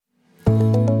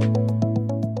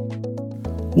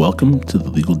Welcome to the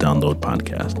Legal Download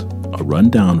Podcast, a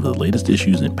rundown of the latest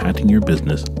issues impacting your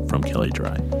business from Kelley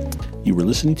Drye. You were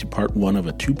listening to part one of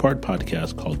a two-part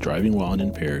podcast called Driving While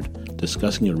Unimpaired,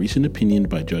 discussing a recent opinion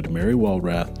by Judge Mary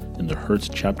Walrath in the Hertz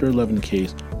Chapter 11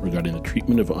 case regarding the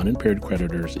treatment of unimpaired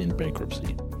creditors in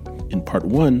bankruptcy. In part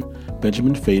one,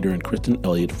 Benjamin Fader and Kristen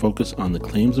Elliott focus on the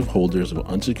claims of holders of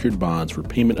unsecured bonds for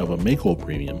payment of a make-whole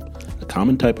premium, a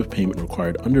common type of payment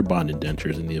required under bond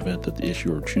indentures in the event that the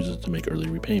issuer chooses to make early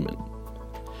repayment.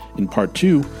 In part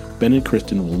two, Ben and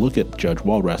Kristen will look at Judge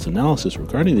Walrath's analysis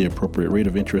regarding the appropriate rate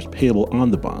of interest payable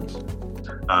on the bonds.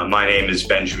 My name is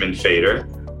Benjamin Fader,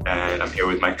 and I'm here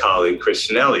with my colleague,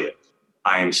 Kristen Elliott.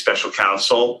 I am special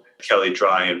counsel, Kelley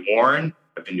Drye & Warren.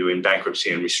 I've been doing bankruptcy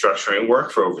and restructuring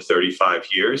work for over 35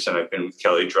 years, and I've been with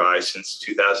Kelley Drye since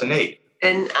 2008.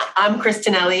 And I'm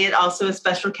Kristen Elliott, also a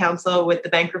special counsel with the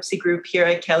bankruptcy group here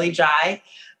at Kelley Drye.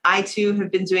 I, too,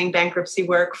 have been doing bankruptcy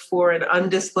work for an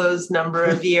undisclosed number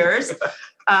of years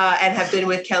and have been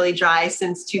with Kelley Drye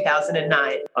since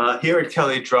 2009. Here at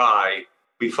Kelley Drye,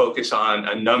 we focus on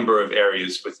a number of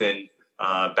areas within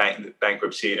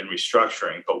bankruptcy and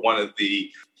restructuring, but one of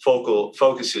the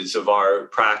focuses of our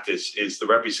practice is the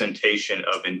representation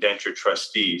of indentured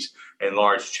trustees in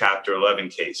large Chapter 11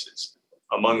 cases.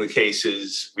 Among the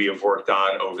cases we have worked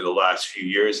on over the last few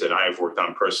years that I have worked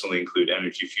on personally include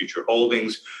Energy Future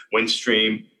Holdings,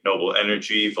 Windstream, Noble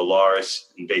Energy, Valaris,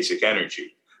 and Basic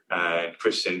Energy. And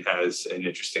Kristen has an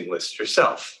interesting list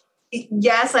herself.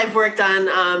 Yes, I've worked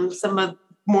on some of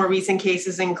more recent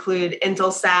cases include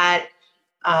Intelsat,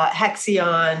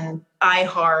 Hexion,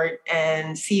 iHeart,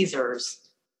 and Caesars.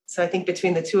 So I think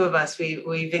between the two of us,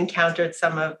 we've encountered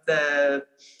some of the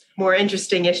more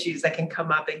interesting issues that can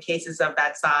come up in cases of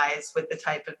that size with the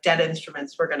type of debt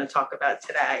instruments we're going to talk about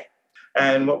today.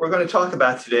 And what we're going to talk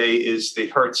about today is the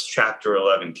Hertz Chapter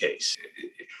 11 case.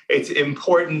 It's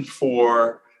important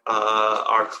for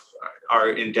our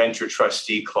indentured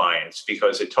trustee clients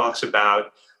because it talks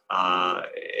about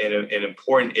an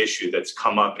important issue that's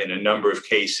come up in a number of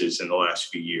cases in the last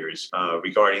few years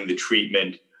regarding the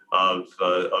treatment of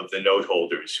the note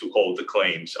holders who hold the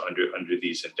claims under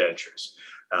these indentures.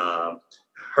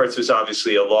 Hertz was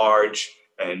obviously a large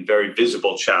and very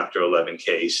visible Chapter 11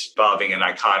 case involving an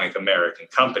iconic American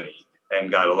company and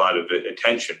got a lot of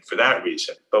attention for that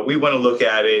reason. But we want to look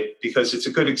at it because it's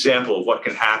a good example of what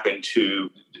can happen to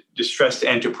distressed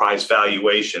enterprise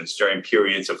valuations during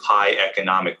periods of high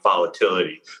economic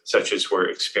volatility, such as we're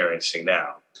experiencing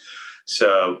now.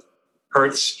 So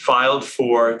Hertz filed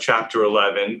for Chapter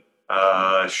 11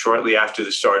 shortly after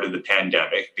the start of the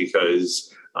pandemic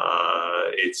because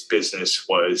its business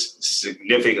was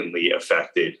significantly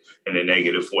affected in a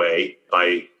negative way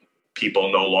by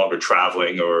people no longer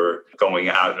traveling or going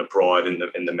out and abroad in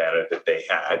the manner that they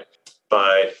had.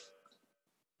 But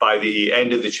by the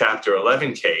end of the Chapter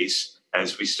 11 case,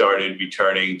 as we started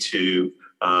returning to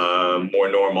more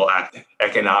normal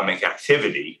economic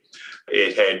activity,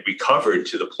 it had recovered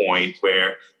to the point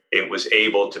where it was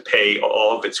able to pay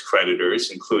all of its creditors,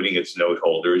 including its note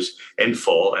holders, in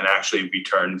full and actually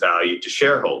return value to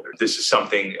shareholders. This is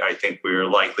something I think we're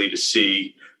likely to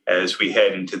see as we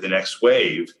head into the next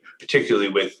wave, particularly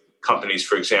with companies,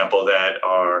 for example, that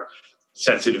are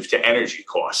sensitive to energy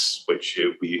costs, which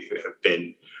we have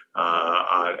been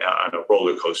on a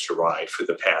roller coaster ride for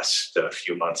the past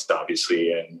few months,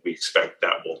 obviously, and we expect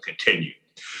that will continue.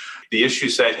 The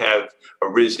issues that have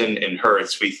arisen in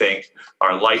Hertz, we think,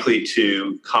 are likely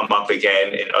to come up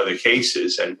again in other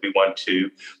cases, and we want to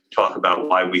talk about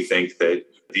why we think that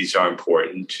these are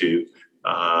important to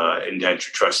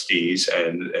indentured trustees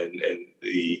and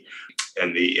the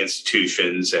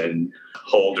institutions and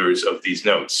holders of these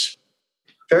notes.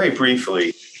 Very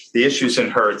briefly, the issues in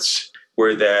Hertz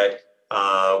were that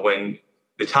when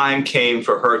the time came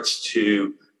for Hertz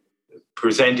to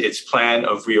present its plan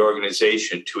of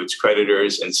reorganization to its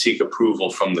creditors and seek approval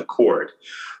from the court,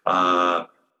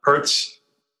 Hertz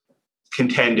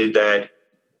contended that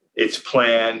its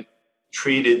plan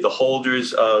treated the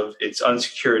holders of its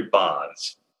unsecured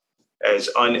bonds as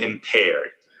unimpaired.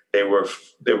 There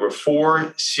were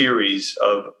four series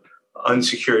of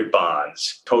unsecured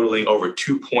bonds totaling over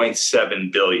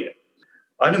 $2.7 billion.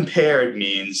 Unimpaired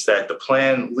means that the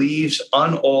plan leaves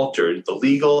unaltered the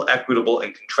legal, equitable,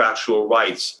 and contractual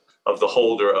rights of the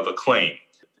holder of a claim.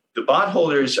 The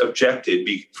bondholders objected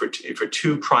for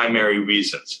two primary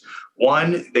reasons.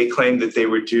 One, they claimed that they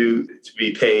were due to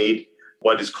be paid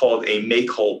what is called a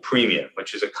make-whole premium,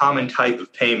 which is a common type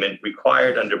of payment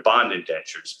required under bond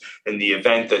indentures in the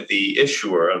event that the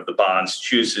issuer of the bonds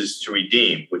chooses to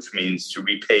redeem, which means to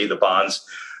repay the bonds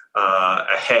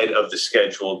ahead of the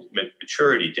scheduled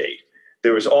maturity date.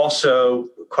 There was also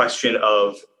a question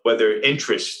of whether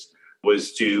interest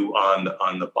was due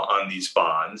on these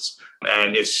bonds,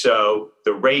 and if so,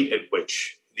 the rate at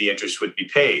which the interest would be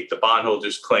paid. The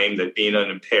bondholders claimed that being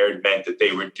unimpaired meant that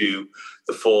they were due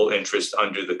the full interest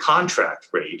under the contract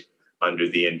rate under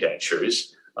the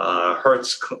indentures.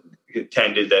 Hertz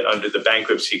contended that under the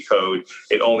bankruptcy code,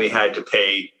 it only had to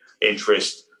pay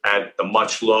interest at the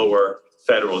much lower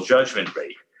federal judgment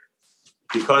rate.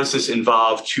 Because this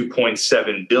involved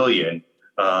 $2.7 billion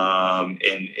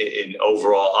in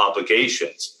overall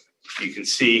obligations, you can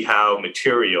see how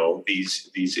material these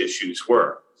issues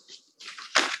were.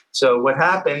 So what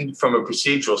happened from a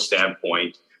procedural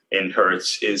standpoint in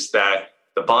Hertz is that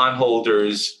the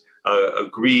bondholders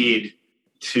agreed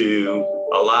to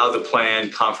allow the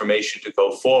plan confirmation to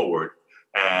go forward,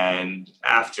 and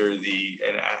afterwards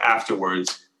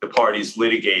the parties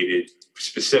litigated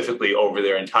specifically over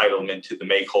their entitlement to the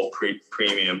make-whole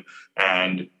premium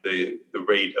and the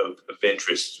rate of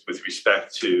interest with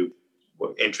respect to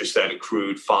interest that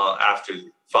accrued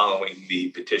following the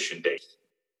petition date.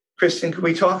 Kristen, can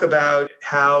we talk about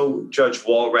how Judge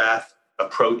Walrath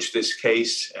approached this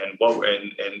case and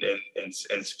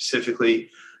specifically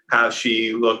how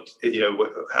she looked,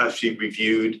 how she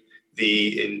reviewed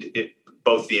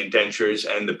both the indentures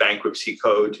and the bankruptcy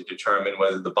code to determine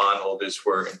whether the bondholders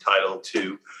were entitled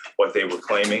to what they were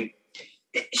claiming?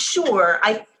 Sure.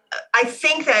 I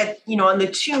think that, on the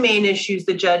two main issues,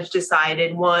 the judge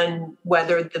decided, one,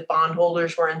 whether the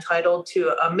bondholders were entitled to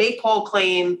a make-whole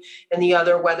claim, and the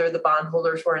other, whether the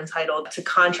bondholders were entitled to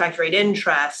contract rate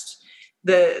interest.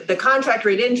 The contract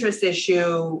rate interest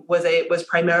issue was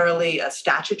primarily a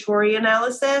statutory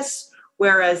analysis,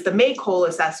 whereas the make-whole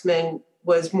assessment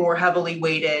was more heavily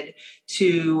weighted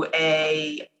to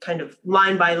a kind of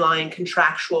line-by-line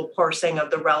contractual parsing of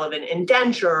the relevant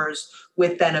indentures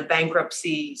with then a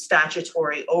bankruptcy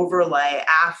statutory overlay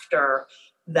after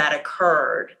that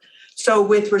occurred. So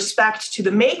with respect to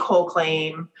the make-whole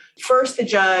claim, first the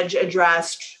judge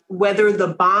addressed whether the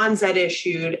bonds that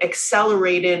issued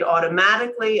accelerated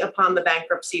automatically upon the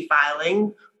bankruptcy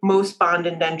filing. Most bond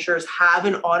indentures have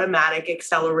an automatic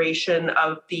acceleration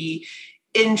of the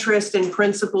interest and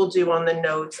principal due on the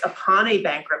notes upon a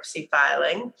bankruptcy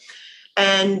filing.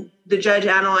 And the judge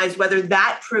analyzed whether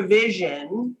that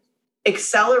provision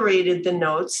accelerated the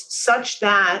notes such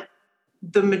that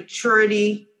the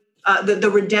maturity,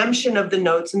 the redemption of the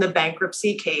notes in the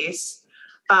bankruptcy case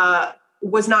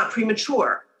was not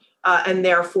premature, and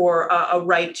therefore a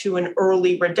right to an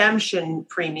early redemption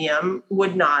premium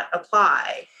would not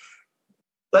apply.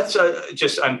 Let's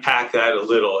just unpack that a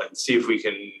little and see if we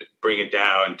can bring it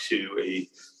down to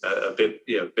a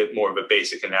bit more of a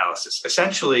basic analysis.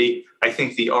 Essentially, I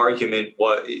think the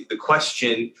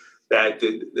question that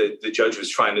the judge was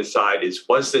trying to decide is,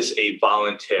 was this a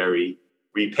voluntary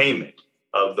repayment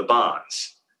of the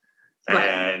bonds? Right.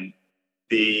 And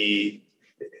the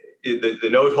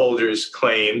note holders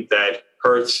claimed that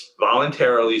Hertz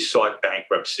voluntarily sought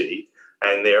bankruptcy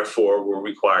and therefore were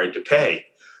required to pay.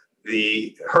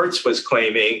 The Hertz was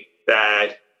claiming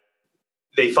that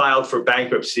they filed for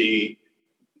bankruptcy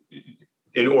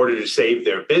in order to save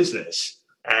their business,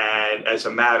 and as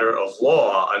a matter of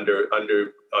law, under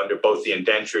both the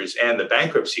indentures and the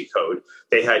bankruptcy code,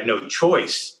 they had no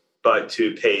choice but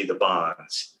to pay the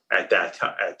bonds at that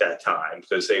time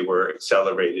because they were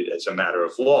accelerated as a matter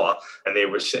of law, and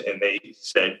they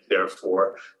said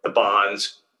therefore the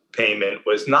bonds payment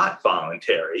was not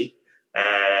voluntary,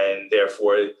 and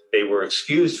therefore they were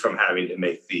excused from having to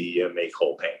make the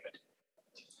make-whole payment.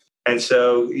 And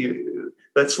so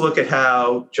let's look at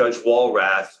how Judge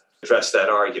Walrath addressed that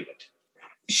argument.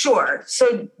 Sure.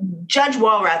 So Judge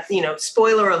Walrath,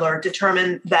 spoiler alert,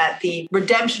 determined that the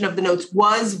redemption of the notes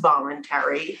was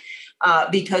voluntary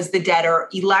because the debtor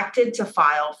elected to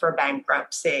file for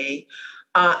bankruptcy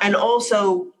and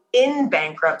also in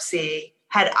bankruptcy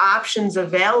had options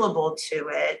available to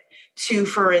it to,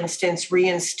 for instance,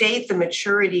 reinstate the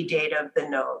maturity date of the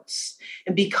notes.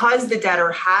 And because the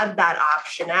debtor had that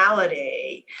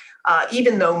optionality,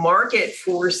 even though market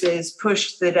forces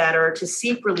pushed the debtor to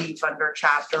seek relief under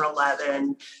Chapter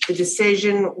 11, the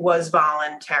decision was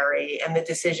voluntary, and the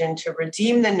decision to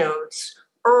redeem the notes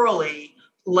early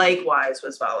likewise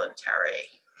was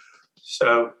voluntary.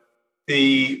 So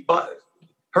the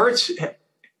Hertz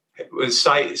was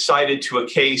cited to a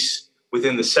case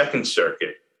within the Second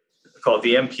Circuit called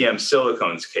the MPM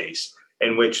Silicones case,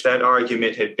 in which that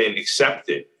argument had been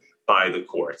accepted by the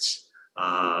courts.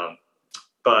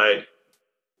 But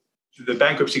the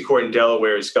bankruptcy court in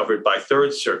Delaware is governed by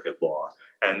Third Circuit law,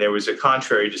 and there was a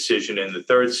contrary decision in the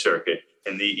Third Circuit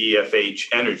in the EFH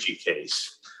Energy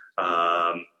case.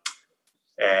 And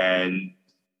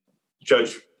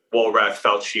Judge Walrath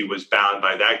felt she was bound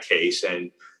by that case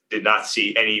and did not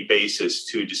see any basis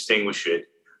to distinguish it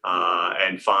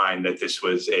and find that this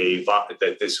was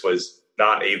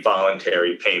not a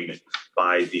voluntary payment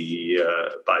by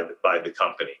the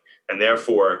company. And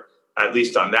therefore, at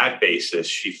least on that basis,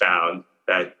 she found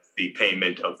that the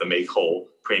payment of the make-whole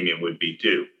premium would be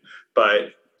due.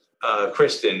 But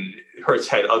Kristen, Hertz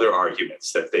had other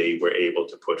arguments that they were able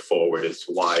to put forward as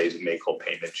to why the make-whole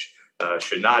payment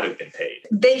should not have been paid.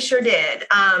 They sure did.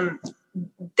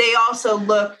 They also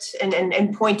looked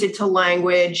and pointed to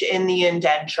language in the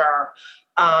indenture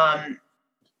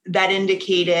that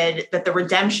indicated that the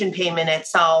redemption payment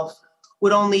itself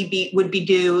would be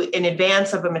due in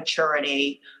advance of a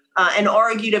maturity, and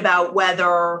argued about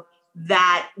whether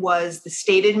that was the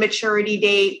stated maturity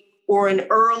date or an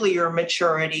earlier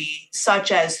maturity,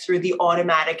 such as through the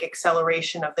automatic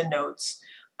acceleration of the notes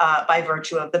by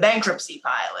virtue of the bankruptcy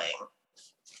filing.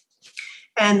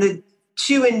 And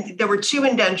there were two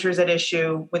indentures at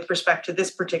issue with respect to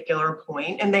this particular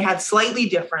point, and they had slightly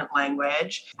different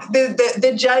language.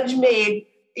 The judge made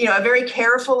a very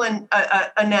careful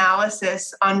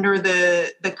analysis under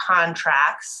the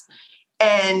contracts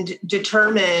and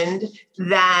determined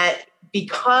that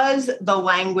because the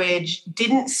language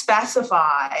didn't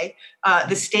specify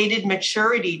the stated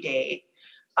maturity date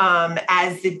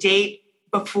as the date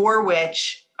before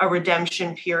which a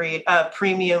redemption period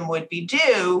premium would be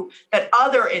due, that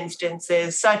other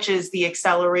instances, such as the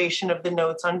acceleration of the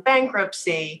notes on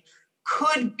bankruptcy,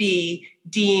 could be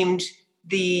deemed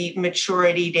the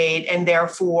maturity date and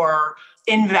therefore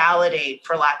invalidate,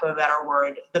 for lack of a better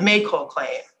word, the make-whole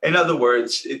claim. In other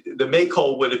words, the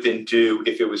make-whole would have been due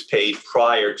if it was paid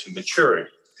prior to maturity.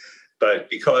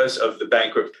 But because of the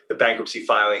bankruptcy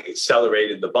filing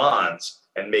accelerated the bonds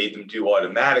and made them due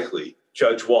automatically,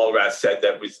 Judge Walrath said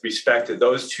that with respect to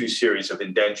those two series of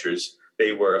indentures,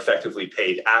 they were effectively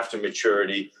paid after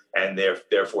maturity and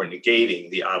therefore negating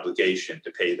the obligation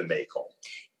to pay the make-whole.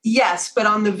 Yes, but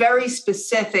on the very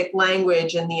specific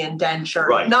language in the indenture,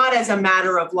 right. Not as a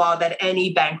matter of law that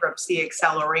any bankruptcy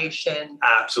acceleration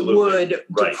would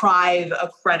deprive a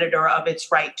creditor of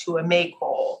its right to a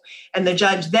make-whole. And the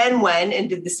judge then went and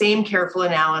did the same careful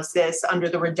analysis under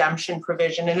the redemption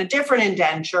provision in a different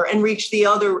indenture and reached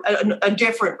a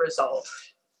different result.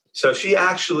 So she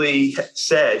actually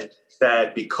said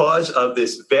that because of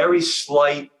this very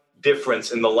slight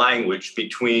difference in the language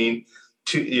between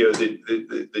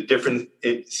the different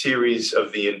series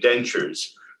of the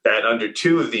indentures, that under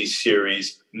two of these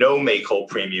series, no make-whole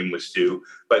premium was due,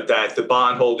 but that the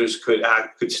bondholders could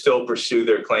still pursue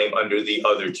their claim under the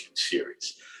other two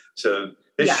series. So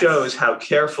this shows how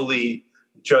carefully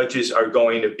judges are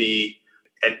going to be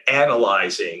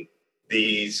analyzing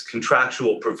these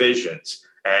contractual provisions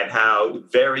and how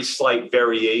very slight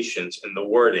variations in the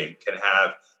wording can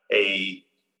have a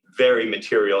very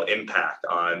material impact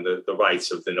on the rights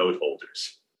of the note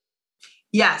holders.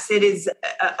 Yes, it is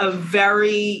a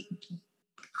very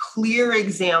clear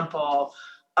example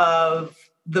of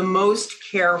the most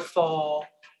careful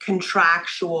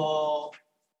contractual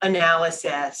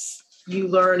analysis. You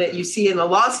learn it, you see in the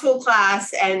law school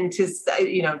class, and to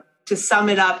sum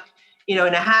it up, in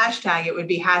a hashtag, it would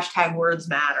be #words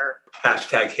matter.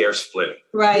 #hair splitting.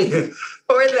 Right,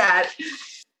 or that.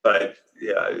 But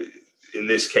in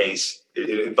this case,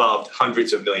 it involved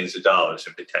hundreds of millions of dollars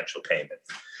in potential payment.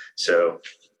 So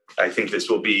I think this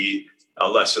will be a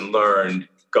lesson learned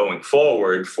going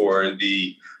forward for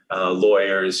the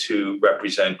lawyers who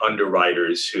represent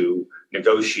underwriters who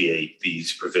negotiate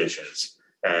these provisions.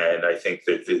 And I think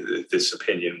that this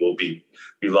opinion will be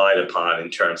relied upon in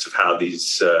terms of how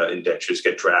these indentures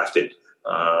get drafted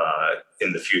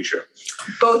in the future.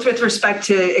 Both with respect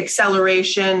to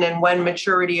acceleration and when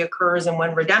maturity occurs and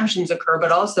when redemptions occur,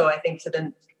 but also I think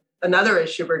to another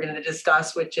issue we're going to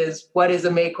discuss, which is what is a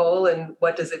make-whole and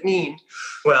what does it mean?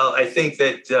 Well, I think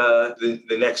that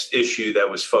the next issue that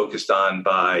was focused on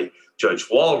by Judge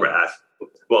Walrath,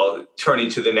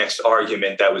 turning to the next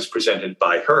argument that was presented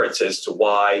by Hertz as to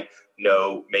why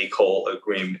no make-whole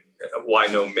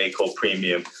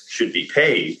premium should be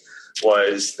paid,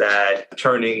 was that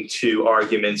turning to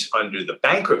arguments under the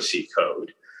bankruptcy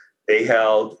code, they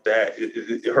held that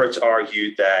Hertz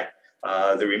argued that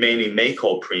the remaining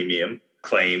make-whole premium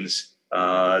claims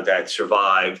that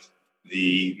survived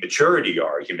the maturity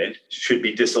argument should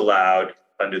be disallowed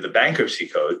under the bankruptcy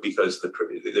code because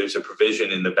there's a provision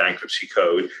in the bankruptcy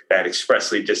code that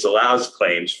expressly disallows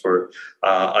claims for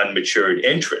unmatured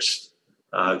interest.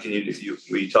 Will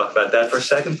you talk about that for a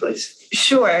second, please?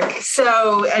 Sure.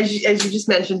 So as you just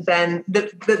mentioned, Ben,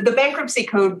 the bankruptcy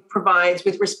code provides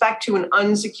with respect to an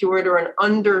unsecured or an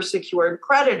undersecured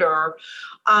creditor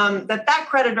that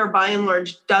creditor by and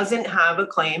large doesn't have a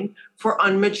claim for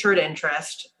unmatured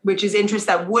interest, which is interest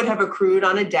that would have accrued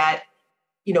on a debt,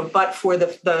 but for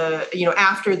the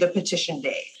after the petition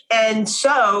date. And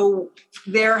so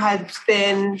there has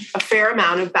been a fair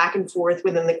amount of back and forth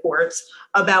within the courts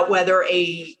about whether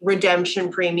a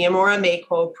redemption premium or a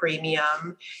make-whole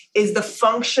premium is the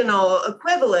functional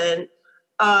equivalent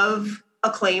of a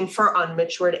claim for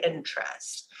unmatured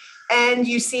interest. And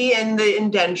you see in the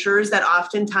indentures that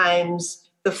oftentimes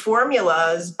the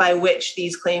formulas by which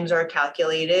these claims are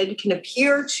calculated can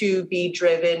appear to be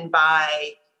driven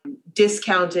by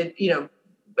discounted,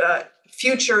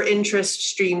 future interest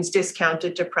streams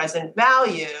discounted to present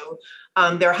value.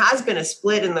 There has been a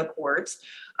split in the courts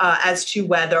as to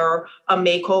whether a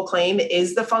make-whole claim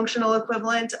is the functional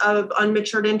equivalent of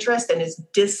unmatured interest and is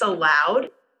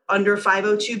disallowed under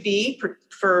 502B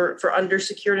for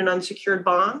undersecured and unsecured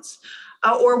bonds,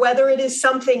 or whether it is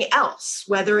something else,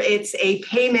 whether it's a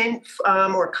payment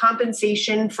or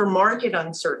compensation for market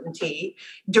uncertainty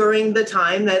during the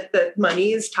time that the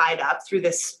money is tied up through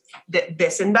this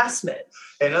investment.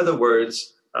 In other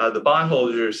words, the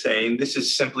bondholders are saying this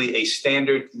is simply a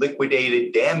standard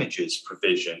liquidated damages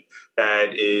provision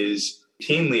that is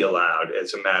routinely allowed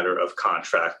as a matter of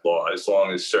contract law as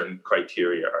long as certain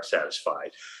criteria are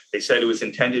satisfied. They said it was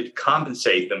intended to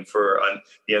compensate them for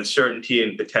the uncertainty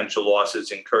and potential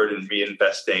losses incurred in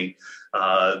reinvesting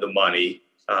the money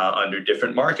under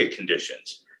different market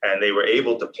conditions. And they were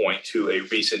able to point to a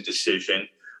recent decision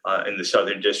in the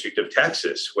Southern District of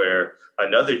Texas where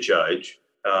another judge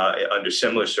under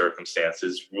similar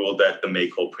circumstances ruled that the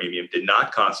make-whole premium did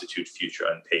not constitute future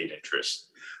unpaid interest,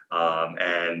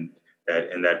 and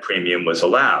that premium was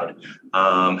allowed.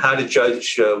 How did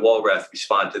Judge Walrath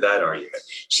respond to that argument?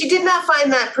 She did not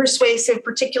find that persuasive,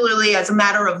 particularly as a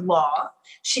matter of law.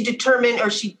 She determined,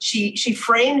 or she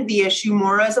framed the issue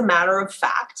more as a matter of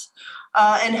fact,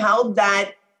 and held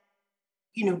that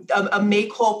a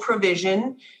make-whole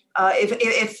provision,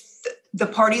 if the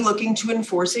party looking to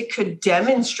enforce it could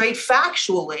demonstrate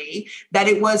factually that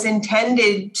it was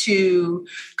intended to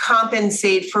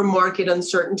compensate for market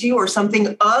uncertainty or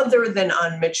something other than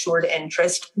unmatured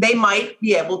interest, they might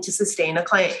be able to sustain a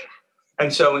claim.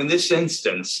 And so in this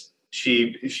instance,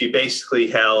 she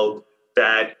basically held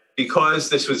that because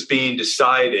this was being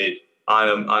decided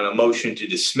on a motion to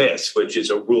dismiss, which is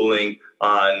a ruling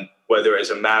on whether as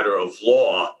a matter of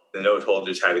law the note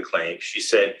holders had a claim, she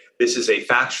said this is a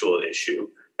factual issue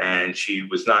and she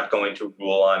was not going to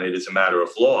rule on it as a matter of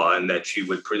law, and that she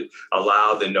would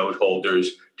allow the note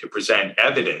holders to present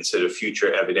evidence at a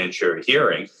future evidentiary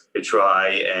hearing to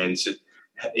try and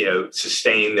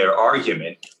sustain their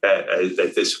argument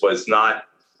that this was not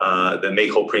the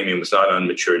make-whole premium was not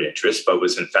unmatured interest, but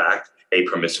was in fact a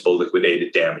permissible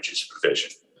liquidated damages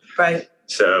provision. Right.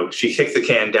 So she kicked the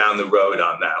can down the road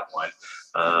on that one.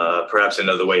 Perhaps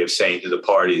another way of saying to the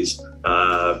parties,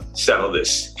 settle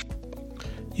this.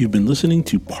 You've been listening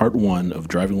to part 1 of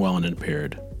Driving While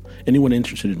Unimpaired. Anyone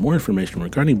interested in more information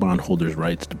regarding bondholders'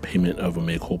 rights to payment of a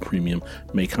make-whole premium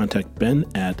may contact Ben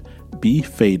at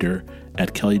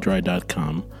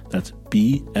bfeder@kellydry.com. That's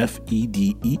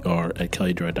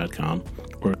BFEDER@kellydry.com,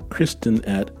 or Kristen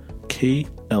at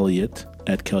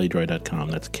kelliott@kellydry.com.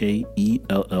 That's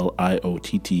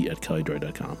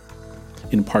KELLIOTT@kellydry.com.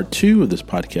 In part 2 of this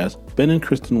podcast, Ben and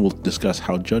Kristen will discuss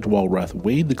how Judge Walrath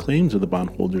weighed the claims of the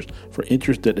bondholders for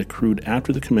interest that accrued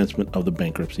after the commencement of the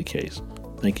bankruptcy case.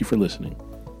 Thank you for listening.